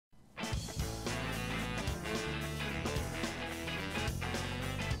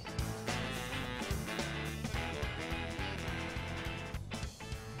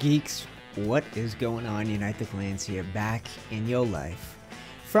Geeks, what is going on? UniteTheClans here, back in your life.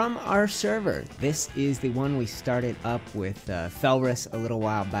 From our server, this is the one we started up with Felrus a little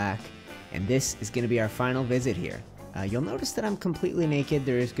while back, and this is going to be our final visit here. You'll notice that I'm completely naked.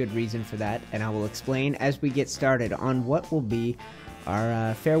 There is good reason for that, and I will explain as we get started on what will be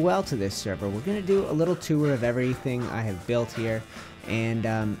our farewell to this server. We're going to do a little tour of everything I have built here, and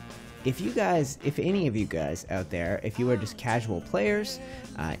if any of you guys out there, if you are just casual players,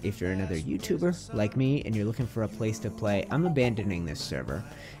 if you're another YouTuber like me and you're looking for a place to play, I'm abandoning this server,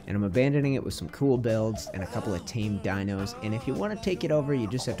 and I'm abandoning it with some cool builds and a couple of tame dinos. And if you want to take it over, you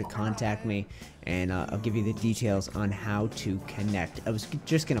just have to contact me, and I'll give you the details on how to connect. I was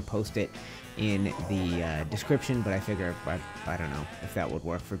just gonna post it in the description, but I figure I don't know if that would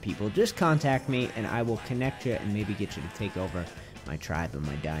work for people. Just contact me and I will connect you and maybe get you to take over my tribe and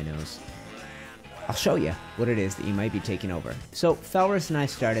my dinos. I'll show you what it is that you might be taking over. So Felrus and I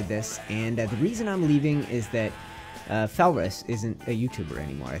started this, and the reason I'm leaving is that Felrus isn't a YouTuber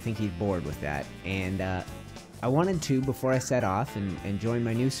anymore. I think he's bored with that, and I wanted to, before I set off and join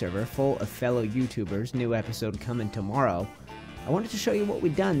my new server full of fellow YouTubers, new episode coming tomorrow, I wanted to show you what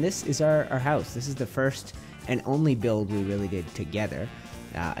we've done. This is our house. This is the first and only build we really did together.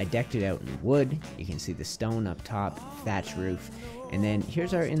 I decked it out in wood. You can see the stone up top, thatch roof, and then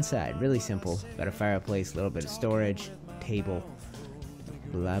here's our inside. Really simple. Got a fireplace, a little bit of storage, table,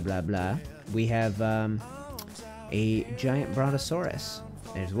 blah blah blah. We have a giant brontosaurus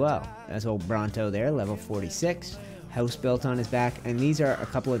as well. That's old Bronto there, level 46. House built on his back, and these are a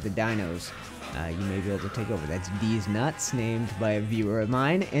couple of the dinos you may be able to take over. That's D's Nuts, named by a viewer of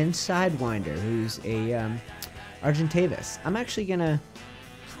mine, and Sidewinder, who's a Argentavis. I'm actually gonna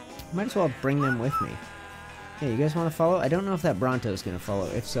might as well bring them with me. Yeah, you guys want to follow? I don't know if that Bronto's gonna follow.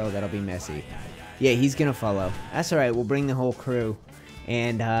 If so, that'll be messy. Yeah, he's gonna follow. That's alright, we'll bring the whole crew.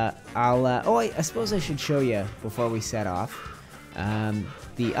 And I suppose I should show you, before we set off,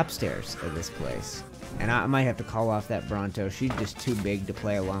 the upstairs of this place. And I might have to call off that Bronto. She's just too big to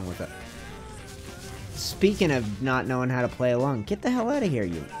play along with it. Speaking of not knowing how to play along, get the hell out of here,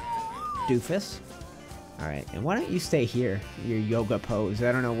 you doofus. Alright, and why don't you stay here, your yoga pose?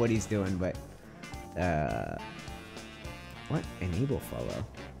 I don't know what he's doing, but, what? Enable follow.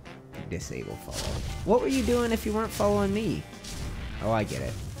 Disable follow. What were you doing if you weren't following me? Oh, I get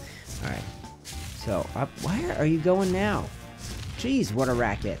it. Alright. So, where are you going now? Jeez, what a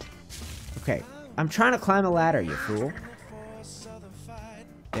racket. Okay, I'm trying to climb a ladder, you fool.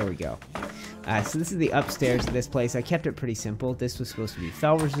 There we go. So this is the upstairs of this place. I kept it pretty simple. This was supposed to be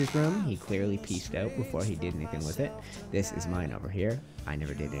Felrus' room. He clearly pieced out before he did anything with it. This is mine over here. I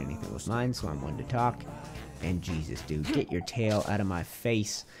never did anything with mine, so I'm one to talk. And Jesus, dude, get your tail out of my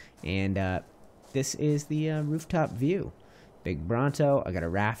face. And this is the rooftop view. Big Bronto. I got a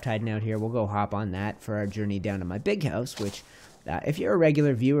raft hiding out here. We'll go hop on that for our journey down to my big house, which, if you're a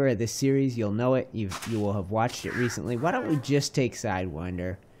regular viewer of this series, you'll know it. You will have watched it recently. Why don't we just take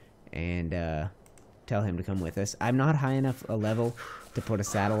Sidewinder and tell him to come with us? I'm not high enough a level to put a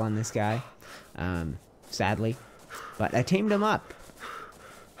saddle on this guy, sadly, but I tamed him up.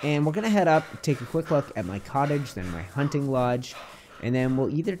 And we're gonna head up, take a quick look at my cottage, then my hunting lodge, and then we'll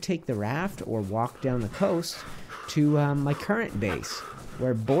either take the raft or walk down the coast to my current base,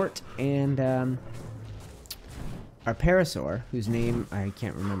 where Bort and our Parasaur, whose name I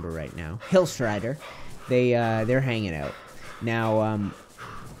can't remember right now, Hillstrider, they're hanging out. Now,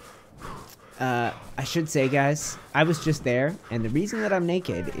 I should say, guys, I was just there, and the reason that I'm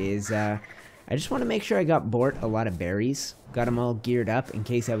naked is, I just want to make sure I got Bort a lot of berries. Got them all geared up in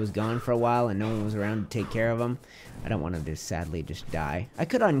case I was gone for a while and no one was around to take care of them. I don't want him to sadly just die. I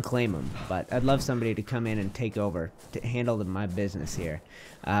could unclaim him, but I'd love somebody to come in and take over, to handle my business here.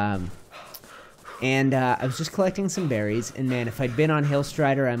 I was just collecting some berries, and man, if I'd been on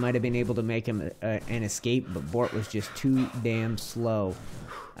Hillstrider, I might have been able to make him an escape, but Bort was just too damn slow.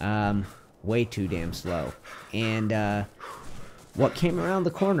 Way too damn slow. And what came around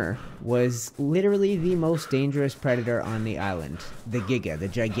the corner was literally the most dangerous predator on the island. The Giga, the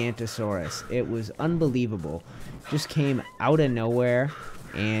Gigantosaurus. It was unbelievable. Just came out of nowhere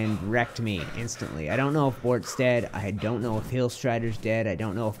and wrecked me instantly. I don't know if Bort's dead. I don't know if Hillstrider's dead. I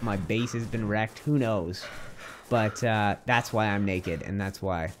don't know if my base has been wrecked. Who knows? But that's why I'm naked, and that's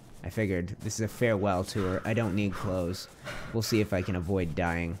why I figured this is a farewell tour. I don't need clothes. We'll see if I can avoid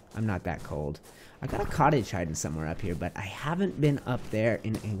dying. I'm not that cold. I got a cottage hiding somewhere up here, but I haven't been up there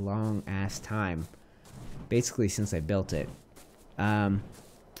in a long-ass time. Basically since I built it.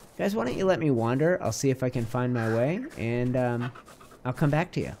 Guys, why don't you let me wander? I'll see if I can find my way, and I'll come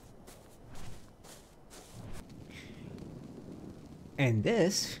back to you. And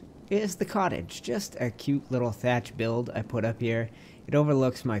this is the cottage. Just a cute little thatch build I put up here. It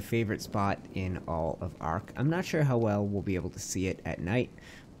overlooks my favorite spot in all of Ark. I'm not sure how well we'll be able to see it at night,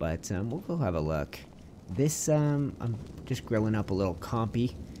 but we'll go have a look. This, I'm just grilling up a little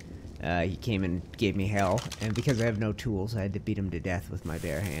compy. He came and gave me hell, and because I have no tools, I had to beat him to death with my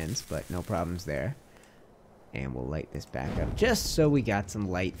bare hands, but no problems there. And we'll light this back up, just so we got some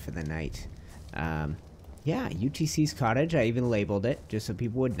light for the night. Yeah, UTC's cottage, I even labeled it, just so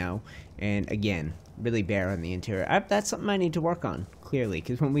people would know. And again, really bare on the interior. That's something I need to work on, clearly,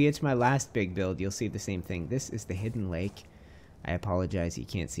 because when we get to my last big build, you'll see the same thing. This is the hidden lake. I apologize, you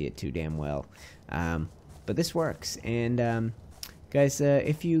can't see it too damn well. But this works, and guys,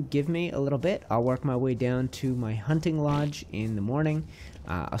 if you give me a little bit, I'll work my way down to my hunting lodge in the morning.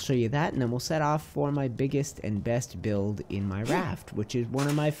 I'll show you that, and then we'll set off for my biggest and best build in my raft, which is one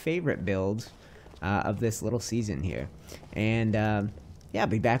of my favorite builds of this little season here. And yeah, I'll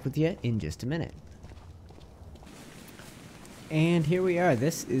be back with you in just a minute. And here we are.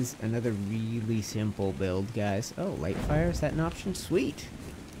 This is another really simple build, guys. Oh, light fire, is that an option? Sweet.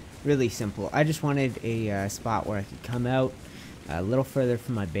 Really simple. I just wanted a spot where I could come out a little further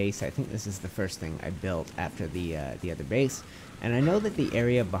from my base. I think this is the first thing I built after the other base. And I know that the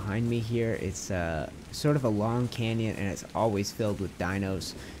area behind me here is sort of a long canyon, and it's always filled with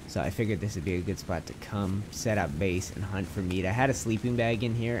dinos. So I figured this would be a good spot to come, set up base, and hunt for meat. I had a sleeping bag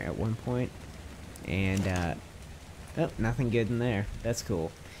in here at one point, and oh, nothing good in there. That's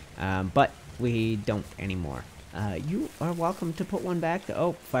cool. But we don't anymore. You are welcome to put one back.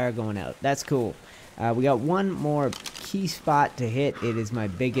 Oh, fire going out. That's cool. We got one more key spot to hit. It is my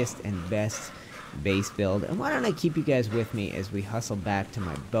biggest and best base build. And why don't I keep you guys with me as we hustle back to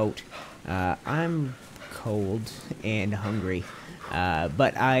my boat. I'm cold and hungry.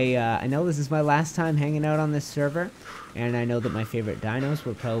 But I know this is my last time hanging out on this server. And I know that my favorite dinos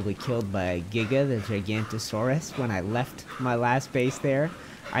were probably killed by Giga, the Gigantosaurus, when I left my last base there.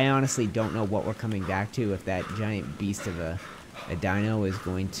 I honestly don't know what we're coming back to, if that giant beast of a dino is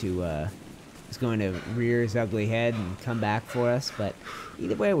going to rear his ugly head and come back for us. But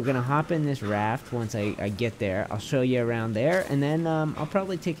either way, we're going to hop in this raft once I get there. I'll show you around there, and then I'll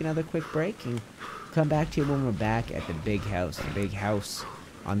probably take another quick break and come back to you when we're back at the big house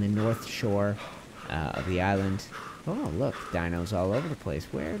on the north shore of the island. Oh, look, dinos all over the place.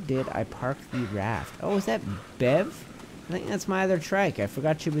 Where did I park the raft? Oh, is that Bev? I think that's my other trike. I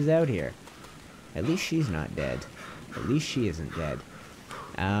forgot she was out here. At least she's not dead. At least she isn't dead.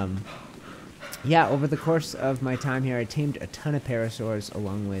 Yeah, over the course of my time here, I tamed a ton of parasaurs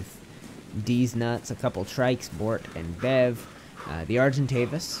along with D's nuts, a couple trikes, Bort and Bev, the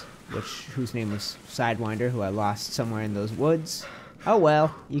Argentavis, whose name was Sidewinder, who I lost somewhere in those woods. Oh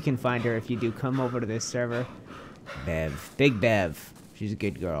well, you can find her if you do come over to this server. Bev. Big Bev. She's a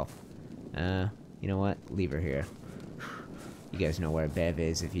good girl. You know what? Leave her here. You guys know where Bev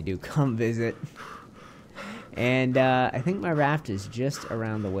is if you do come visit. And I think my raft is just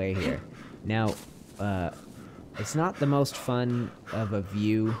around the way here. Now, it's not the most fun of a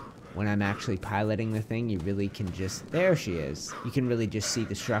view when I'm actually piloting the thing. You really can just... There she is. You can really just see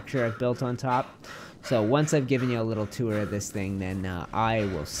the structure I've built on top. So once I've given you a little tour of this thing, then I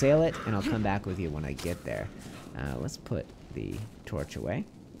will sail it, and I'll come back with you when I get there. Let's put the torch away.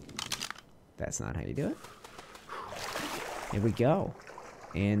 That's not how you do it. Here we go.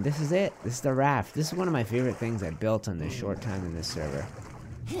 And this is it. This is the raft. This is one of my favorite things I built on this short time in this server.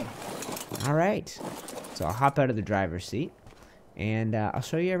 Alright. So I'll hop out of the driver's seat, and I'll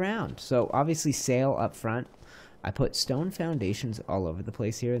show you around. So obviously sail up front. I put stone foundations all over the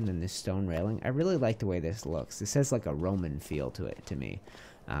place here, and then this stone railing. I really like the way this looks. This has like a Roman feel to it, to me.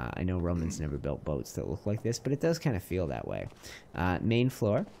 I know Romans never built boats that look like this, but it does kind of feel that way. Main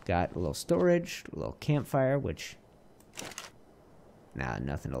floor, got a little storage, a little campfire, which... Nah,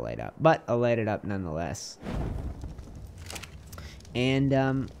 nothing to light up. But I'll light it up nonetheless. And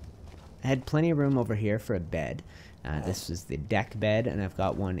I had plenty of room over here for a bed. This is the deck bed, and I've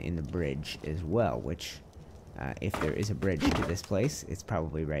got one in the bridge as well, which... if there is a bridge to this place, it's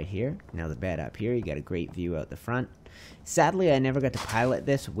probably right here. Now the bed up here, you got a great view out the front. Sadly, I never got to pilot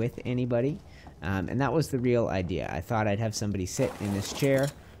this with anybody, and that was the real idea. I thought I'd have somebody sit in this chair,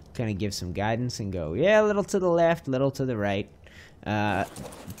 kind of give some guidance and go, yeah, a little to the left, a little to the right.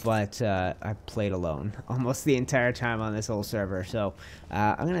 But I played alone almost the entire time on this whole server, so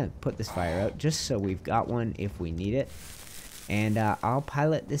I'm going to put this fire out just so we've got one if we need it. And I'll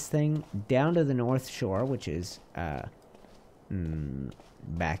pilot this thing down to the north shore, which is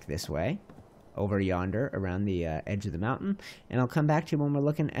back this way. over yonder around the edge of the mountain, and I'll come back to you when we're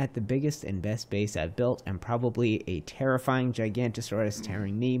looking at the biggest and best base I've built, and probably a terrifying Gigantosaurus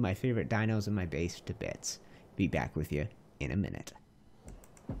tearing me, my favorite dinos, and my base to bits. Be back with you in a minute.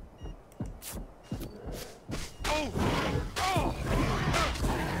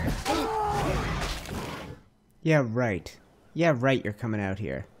 Yeah, right. Yeah, right, you're coming out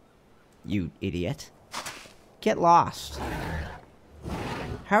here. You idiot. Get lost.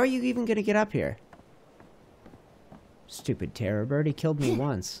 How are you even gonna get up here? Stupid terror bird, he killed me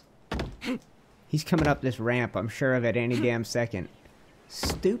once. He's coming up this ramp, I'm sure of it any damn second.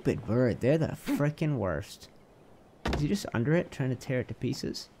 Stupid bird, they're the frickin' worst. Is he just under it, trying to tear it to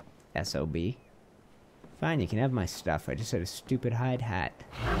pieces? SOB. Fine, you can have my stuff, I just had a stupid hide hat.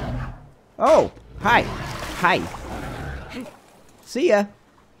 Oh! Hi! Hi! See ya!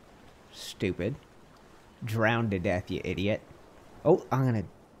 Stupid. Drowned to death, you idiot. Oh, I'm gonna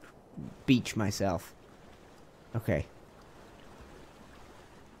beach myself. Okay.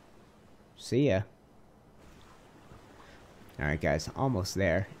 See ya. Alright guys, almost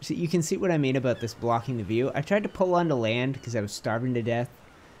there. So you can see what I mean about this blocking the view. I tried to pull onto land because I was starving to death.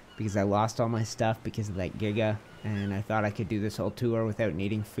 Because I lost all my stuff because of that Giga. And I thought I could do this whole tour without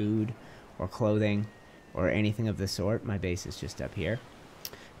needing food or clothing or anything of the sort. My base is just up here.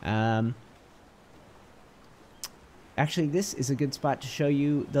 Actually, this is a good spot to show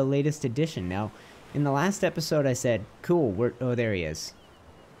you the latest edition. Now, in the last episode I said, cool, oh, there he is.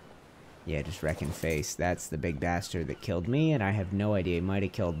 Yeah, just wrecking face. That's the big bastard that killed me, and I have no idea. He might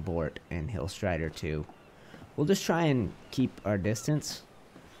have killed Bort and Hillstrider too. We'll just try and keep our distance.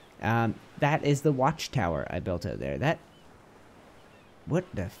 That is the watchtower I built out there. That... What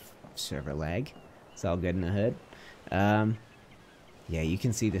the server lag? It's all good in the hood. Yeah, you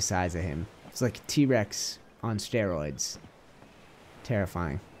can see the size of him. It's like a T-Rex on steroids.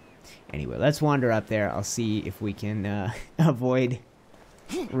 Terrifying. Anyway, let's wander up there. I'll see if we can avoid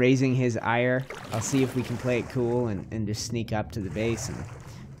raising his ire. I'll see if we can play it cool and just sneak up to the base. And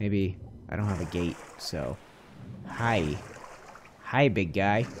maybe... I don't have a gate, so... Hi. Hi, big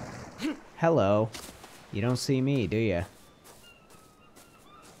guy. Hello. You don't see me, do ya?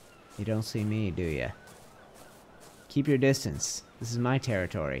 You don't see me, do ya? Keep your distance. This is my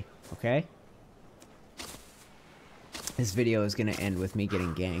territory, okay? This video is gonna end with me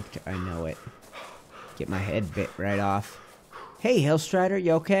getting ganked. I know it. Get my head bit right off. Hey, Hillstrider,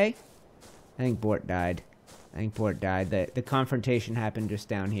 you okay? I think Bort died. I think Bort died. The confrontation happened just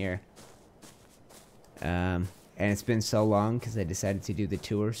down here. And it's been so long because I decided to do the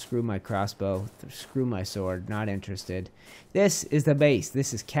tour. Screw my crossbow. Screw my sword. Not interested. This is the base.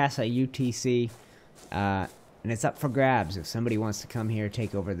 This is Casa UTC. And it's up for grabs if somebody wants to come here,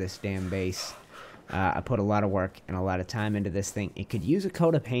 take over this damn base. I put a lot of work and a lot of time into this thing. It could use a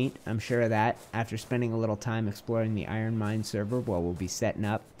coat of paint, I'm sure of that. After spending a little time exploring the Iron Mine server while we'll be setting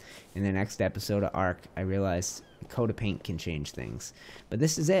up in the next episode of Ark, I realized a coat of paint can change things. But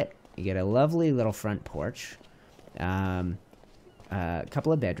this is it. You get a lovely little front porch. A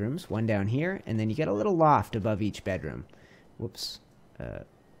couple of bedrooms, one down here, and then you get a little loft above each bedroom. Whoops.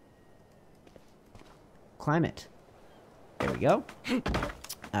 Climate. There we go.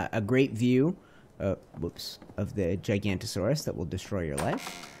 A great view, whoops, of the Gigantosaurus that will destroy your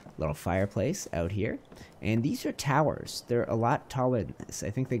life. Little fireplace out here. And these are towers. They're a lot taller than this. I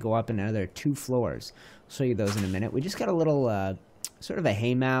think they go up another 2 floors. I'll show you those in a minute. We just got a little, sort of a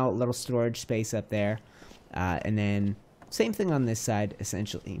haymow, little storage space up there. And then, same thing on this side,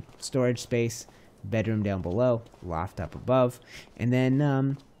 essentially. Storage space, bedroom down below, loft up above. And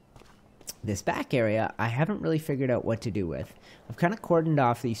then, this back area, I haven't really figured out what to do with. I've kind of cordoned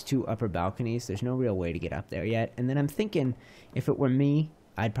off these 2 upper balconies. There's no real way to get up there yet. And then I'm thinking, if it were me,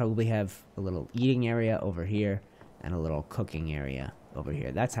 I'd probably have a little eating area over here and a little cooking area over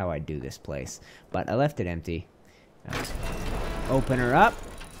here. That's how I'd do this place. But I left it empty. Open her up,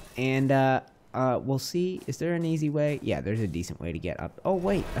 and we'll see. Is there an easy way? Yeah, there's a decent way to get up. Oh,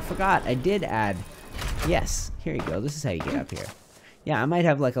 wait, I forgot. I did add... Yes, here you go. This is how you get up here. Yeah, I might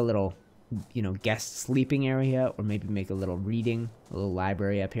have like a little... you know, guest sleeping area, or maybe make a little reading, a little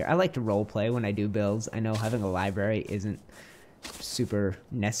library up here. I like to role play when I do builds. I know having a library isn't super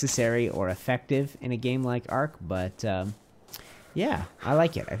necessary or effective in a game like Ark, but yeah, I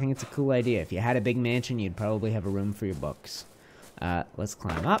like it. I think it's a cool idea. If you had a big mansion, you'd probably have a room for your books. Let's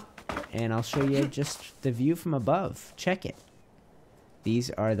climb up, and I'll show you just the view from above. Check it. These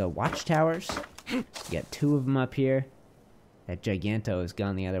are the watchtowers. You got 2 of them up here. That Giganto has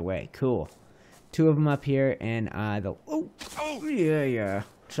gone the other way. Cool. 2 of them up here, and oh, yeah.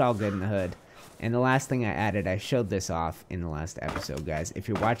 It's all good in the hood. And the last thing I added, I showed this off in the last episode, guys. If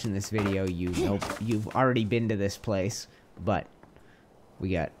you're watching this video, you know you've already been to this place, but we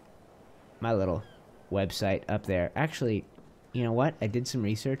got my little website up there. Actually, you know what? I did some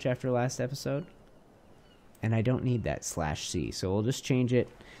research after last episode, and I don't need that /C, so we'll just change it.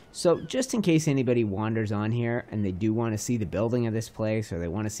 So just in case anybody wanders on here and they do want to see the building of this place, or they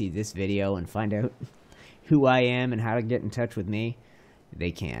want to see this video and find out who I am and how to get in touch with me, they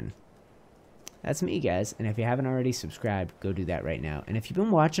can. That's me, guys, and if you haven't already subscribed, go do that right now. And if you've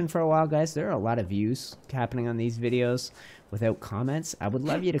been watching for a while, guys, there are a lot of views happening on these videos without comments. I would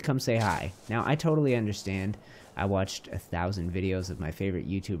love you to come say hi. Now, I totally understand. I watched 1,000 videos of my favorite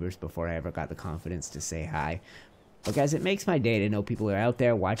YouTubers before I ever got the confidence to say hi. But, guys, it makes my day to know people are out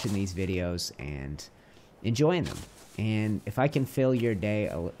there watching these videos and enjoying them. And if I can fill your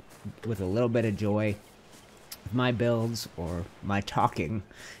day with a little bit of joy, my builds or my talking,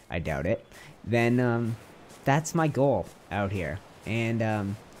 I doubt it, then that's my goal out here.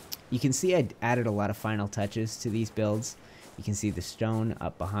 And you can see I added a lot of final touches to these builds. You can see the stone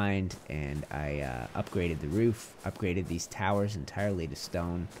up behind, and I upgraded the roof, upgraded these towers entirely to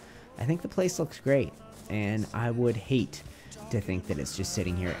stone. I think the place looks great, and I would hate to think that it's just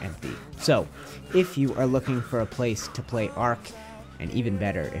sitting here empty. So if you are looking for a place to play Ark, and even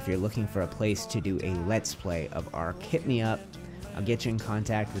better, if you're looking for a place to do a Let's Play of Ark, hit me up. I'll get you in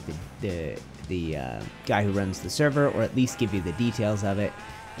contact with the guy who runs the server, or at least give you the details of it.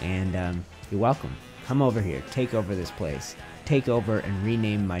 And you're welcome. Come over here. Take over this place. Take over and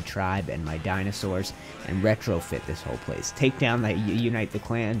rename my tribe and my dinosaurs and retrofit this whole place. Take down that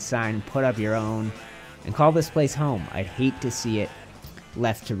UniteTheClans sign, put up your own, and call this place home. I'd hate to see it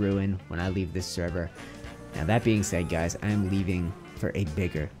left to ruin when I leave this server. Now, that being said, guys, I'm leaving for a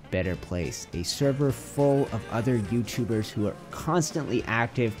bigger, better place. A server full of other YouTubers who are constantly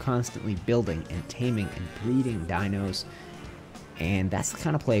active, constantly building and taming and breeding dinos. And that's the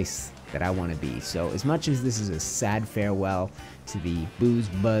kind of place that I want to be. So as much as this is a sad farewell to the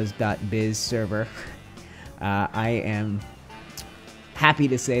boozebuzz.biz server, I am happy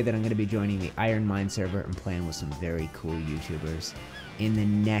to say that I'm going to be joining the Iron Mine server and playing with some very cool YouTubers in the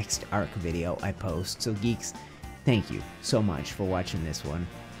next Ark video I post. So geeks, thank you so much for watching this one.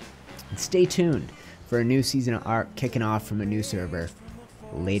 And stay tuned for a new season of Ark kicking off from a new server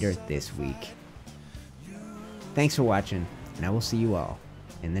later this week. Thanks for watching, and I will see you all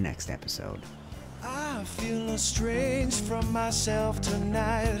in the next episode. I feel estranged from myself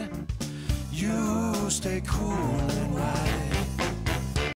tonight. You stay cool and right.